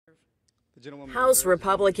House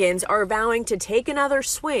Republicans are vowing to take another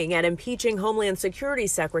swing at impeaching Homeland Security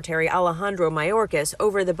Secretary Alejandro Mayorkas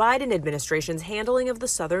over the Biden administration's handling of the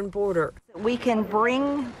southern border. We can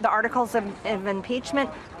bring the articles of impeachment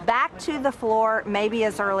back to the floor maybe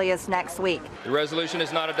as early as next week. The resolution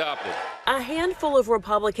is not adopted. A handful of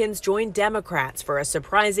Republicans joined Democrats for a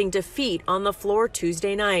surprising defeat on the floor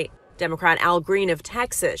Tuesday night. Democrat Al Green of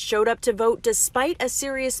Texas showed up to vote despite a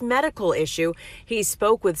serious medical issue. He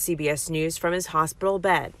spoke with CBS News from his hospital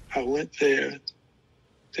bed. I went there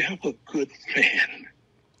to help a good man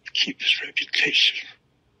keep his reputation.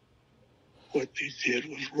 What they did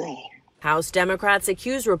was wrong. House Democrats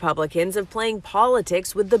accuse Republicans of playing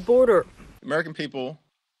politics with the border. American people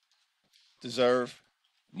deserve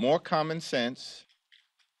more common sense,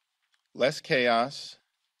 less chaos,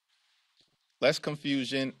 less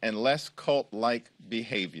confusion, and less cult-like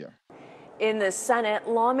behavior. In the Senate,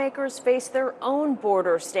 lawmakers face their own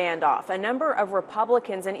border standoff. A number of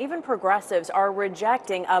Republicans and even progressives are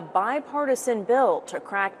rejecting a bipartisan bill to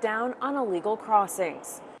crack down on illegal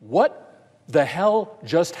crossings. What the hell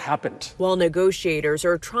just happened? While negotiators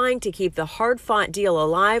are trying to keep the hard-fought deal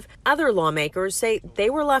alive, other lawmakers say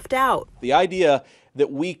they were left out. The idea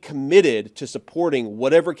that we committed to supporting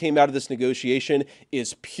whatever came out of this negotiation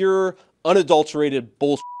is pure, unadulterated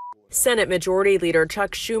bullshit. Senate Majority Leader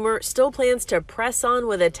Chuck Schumer still plans to press on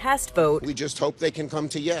with a test vote. We just hope they can come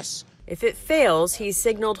to yes. If it fails, he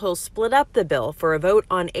signaled he'll split up the bill for a vote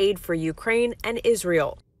on aid for Ukraine and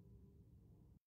Israel.